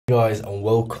Guys, and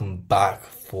welcome back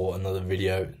for another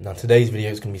video. Now today's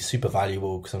video is going to be super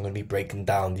valuable because I'm going to be breaking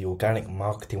down the organic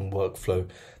marketing workflow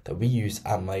that we use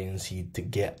at my agency to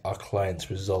get our clients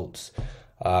results.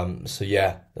 So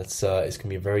yeah, it's going to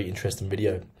be a very interesting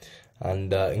video.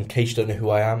 And in case you don't know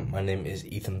who I am, my name is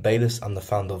Ethan Bayliss. I'm the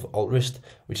founder of Altrist,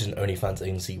 which is an OnlyFans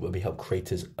agency where we help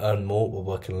creators earn more while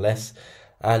working less.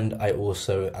 And I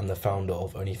also am the founder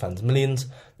of OnlyFans Millions,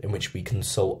 in which we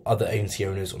consult other agency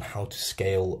owners on how to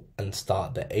scale and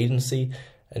start their agency.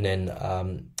 And then,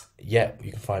 yeah,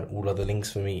 you can find all other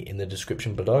links for me in the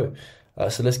description below.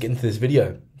 So let's get into this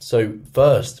video. So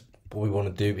first, what we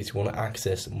want to do is we want to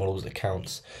access models'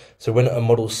 accounts. So when a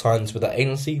model signs with that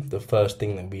agency, the first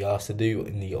thing that we ask to do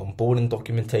in the onboarding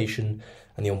documentation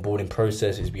and the onboarding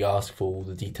process is we ask for all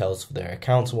the details for their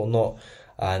accounts and whatnot.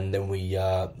 And then we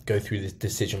go through this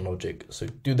decision logic. So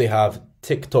do they have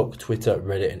TikTok, Twitter,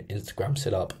 Reddit, and Instagram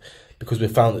set up? Because we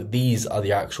found that these are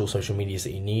the actual social medias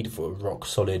that you need for a rock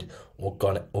solid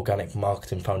organic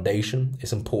marketing foundation.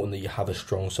 It's important that you have a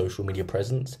strong social media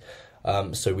presence.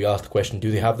 So we ask the question, do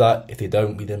they have that? If they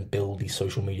don't, we then build these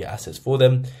social media assets for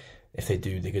them. If they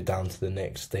do, they go down to the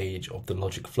next stage of the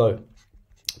logic flow.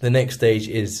 The next stage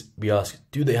is we ask,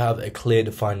 do they have a clear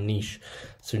defined niche?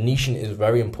 So niching is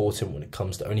very important when it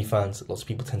comes to OnlyFans. Lots of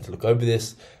people tend to look over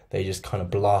this. They just kind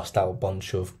of blast out a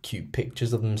bunch of cute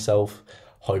pictures of themselves,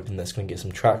 hoping that's going to get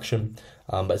some traction.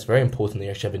 But it's very important that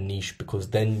you actually have a niche,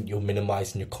 because then you're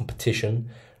minimizing your competition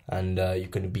and you're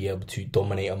going to be able to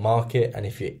dominate a market. And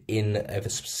if you're in a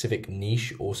specific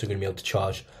niche, you're also going to be able to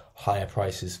charge higher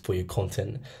prices for your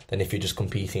content than if you're just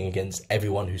competing against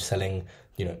everyone who's selling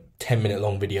 10-minute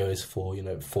long videos for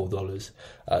 $4.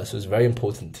 So it's very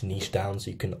important to niche down so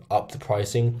you can up the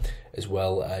pricing, as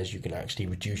well as you can actually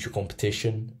reduce your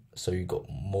competition, so you've got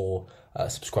more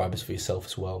subscribers for yourself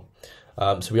as well.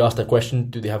 So we asked that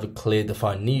question, do they have a clear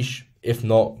defined niche? If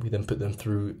not, we then put them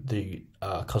through the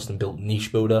custom built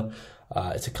niche builder.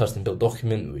 It's a custom built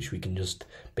document which we can just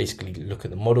basically look at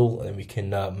the model, and then we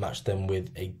can match them with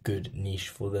a good niche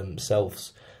for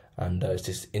themselves. And it's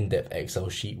this in-depth Excel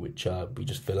sheet which we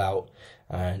just fill out,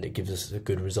 and it gives us a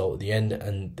good result at the end.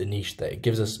 And the niche that it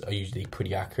gives us are usually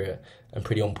pretty accurate and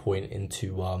pretty on point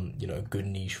into a good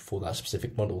niche for that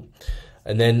specific model.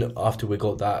 And then after we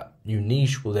got that new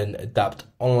niche, we'll then adapt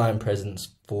online presence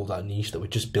for that niche that we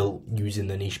just built using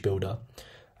the niche builder.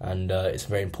 And it's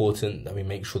very important that we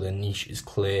make sure the niche is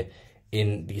clear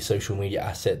in the social media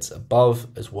assets above,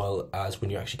 as well as when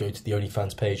you actually go to the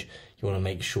OnlyFans page, you want to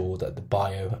make sure that the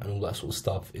bio and all that sort of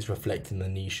stuff is reflecting the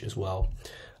niche as well.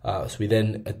 So we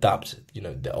then adapt,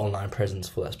 the online presence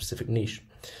for that specific niche.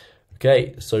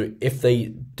 Okay, so if they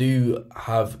do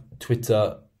have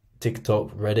Twitter,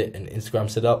 TikTok, Reddit, and Instagram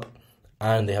set up,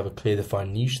 and they have a clear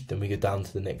defined niche, then we go down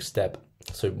to the next step.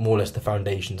 So more or less the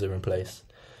foundations are in place.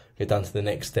 We go down to the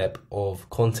next step of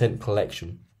content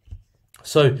collection.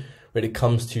 So when it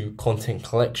comes to content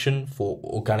collection for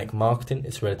organic marketing,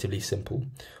 it's relatively simple.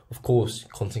 Of course,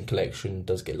 content collection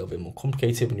does get a little bit more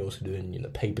complicated when you're also doing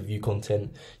pay-per-view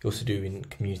content, you're also doing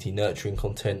community nurturing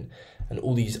content, and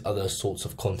all these other sorts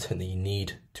of content that you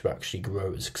need to actually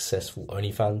grow a successful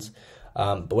OnlyFans.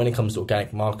 But when it comes to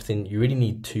organic marketing, you really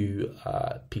need two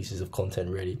pieces of content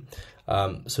really.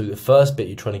 So the first bit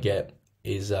you're trying to get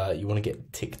is you want to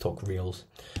get TikTok reels.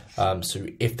 So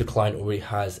if the client already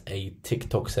has a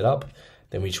TikTok set up,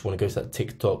 then we just want to go to that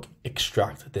TikTok,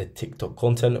 extract their TikTok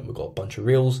content. We've got a bunch of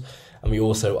reels, and we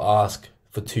also ask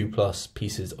for 2+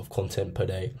 pieces of content per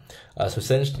day. So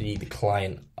essentially the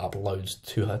client uploads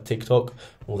to her TikTok,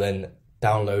 will then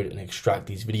download and extract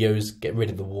these videos, get rid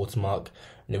of the watermark,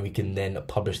 and then we can then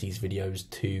publish these videos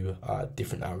to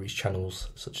different outreach channels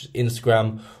such as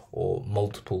Instagram or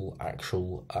multiple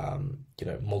actual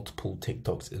multiple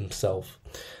TikToks themselves.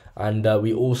 And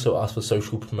we also ask for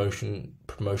social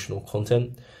promotional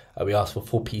content. We ask for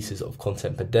 4 pieces of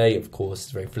content per day. Of course,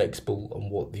 it's very flexible on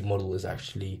what the model is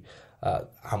actually,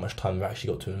 how much time we've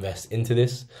actually got to invest into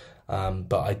this.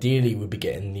 But ideally we'll be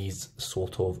getting these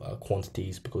sort of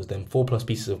quantities, because then 4+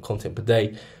 pieces of content per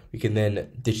day, we can then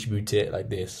distribute it like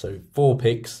this. So 4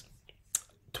 pics,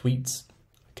 tweets,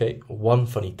 okay, 1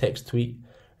 funny text tweet,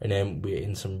 and then we're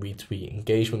in some retweet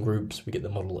engagement groups. We get the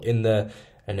model in there,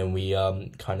 and then we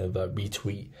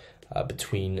retweet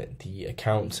between the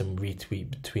accounts and retweet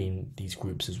between these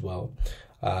groups as well.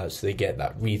 So they get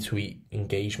that retweet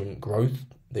engagement growth.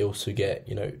 They also get,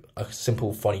 a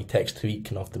simple funny text tweet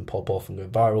can often pop off and go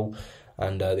viral.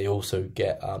 and they also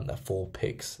get their full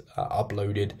pics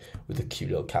uploaded with a cute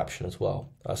little caption as well.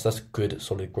 So that's a good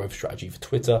solid growth strategy for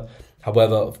Twitter.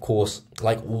 However, of course,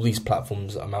 like all these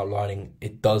platforms I'm outlining,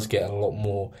 it does get a lot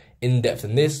more in-depth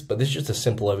than this, but this is just a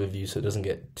simple overview so it doesn't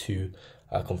get too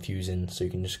confusing, so you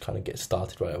can just kind of get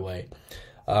started right away.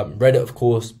 Reddit, of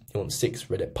course, you want 6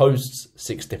 Reddit posts,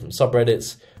 6 different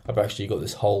subreddits. I've actually got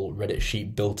this whole Reddit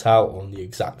sheet built out on the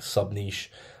exact sub niche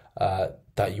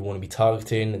that you want to be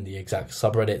targeting, and the exact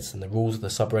subreddits and the rules of the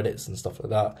subreddits and stuff like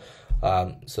that.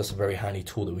 So that's a very handy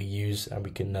tool that we use, and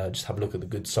we can just have a look at the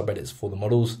good subreddits for the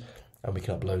models, and we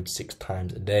can upload 6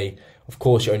 times a day. Of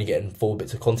course, you're only getting 4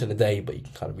 bits of content a day, but you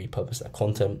can kind of repurpose that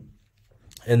content.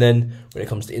 And then when it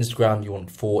comes to Instagram, you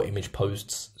want 4 image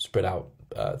posts spread out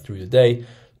through the day,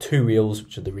 2 reels,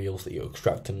 which are the reels that you're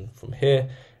extracting from here,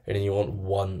 and then you want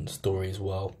 1 story as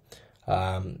well.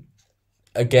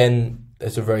 Again,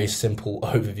 it's a very simple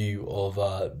overview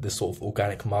of the sort of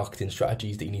organic marketing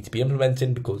strategies that you need to be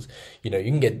implementing, because you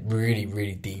can get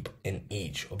really deep in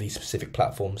each of these specific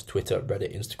platforms: Twitter,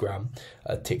 Reddit, Instagram,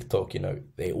 TikTok.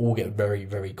 They all get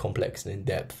very complex and in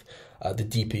depth the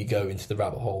deeper you go into the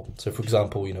rabbit hole. So for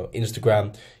example,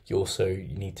 Instagram,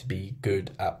 you need to be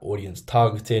good at audience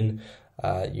targeting.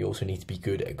 You also need to be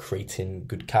good at creating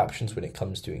good captions when it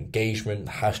comes to engagement,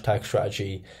 hashtag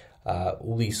strategy,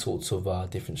 all these sorts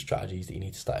of different strategies that you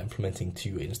need to start implementing to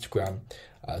your Instagram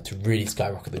to really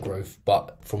skyrocket the growth.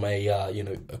 But from a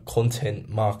a content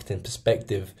marketing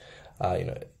perspective,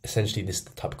 essentially this is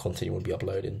the type of content you want to be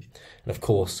uploading. And of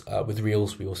course, with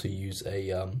Reels, we also use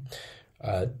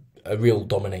a real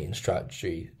dominating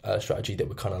strategy that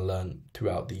we kind of learned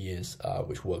throughout the years,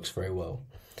 which works very well.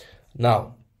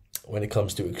 Now, when it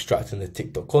comes to extracting the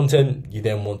TikTok content, you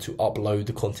then want to upload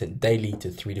the content daily to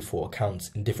 3 to 4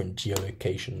 accounts in different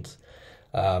geolocations.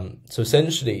 So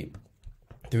essentially,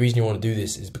 the reason you want to do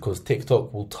this is because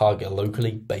TikTok will target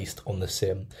locally based on the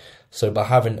SIM. So by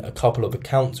having a couple of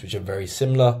accounts which are very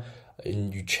similar,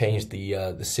 and you change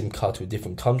the SIM card to a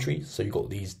different country, so you've got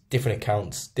these different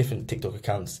accounts, different TikTok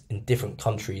accounts in different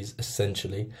countries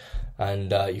essentially,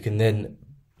 and you can then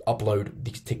upload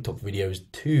these TikTok videos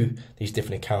to these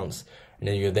different accounts, and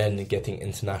then you're then getting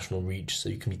international reach, so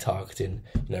you can be targeting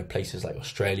places like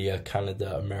Australia,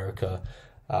 Canada, America,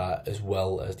 as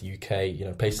well as the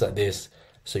UK, places like this,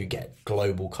 so you get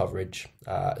global coverage,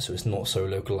 so it's not so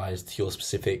localized to your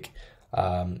specific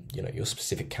your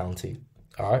specific county.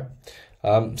 All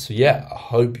right, so yeah, I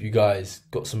hope you guys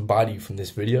got some value from this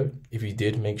video. If you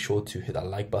did, make sure to hit that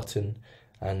like button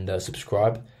and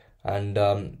subscribe, and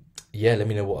yeah, let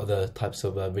me know what other types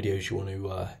of videos you want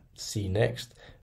to see next.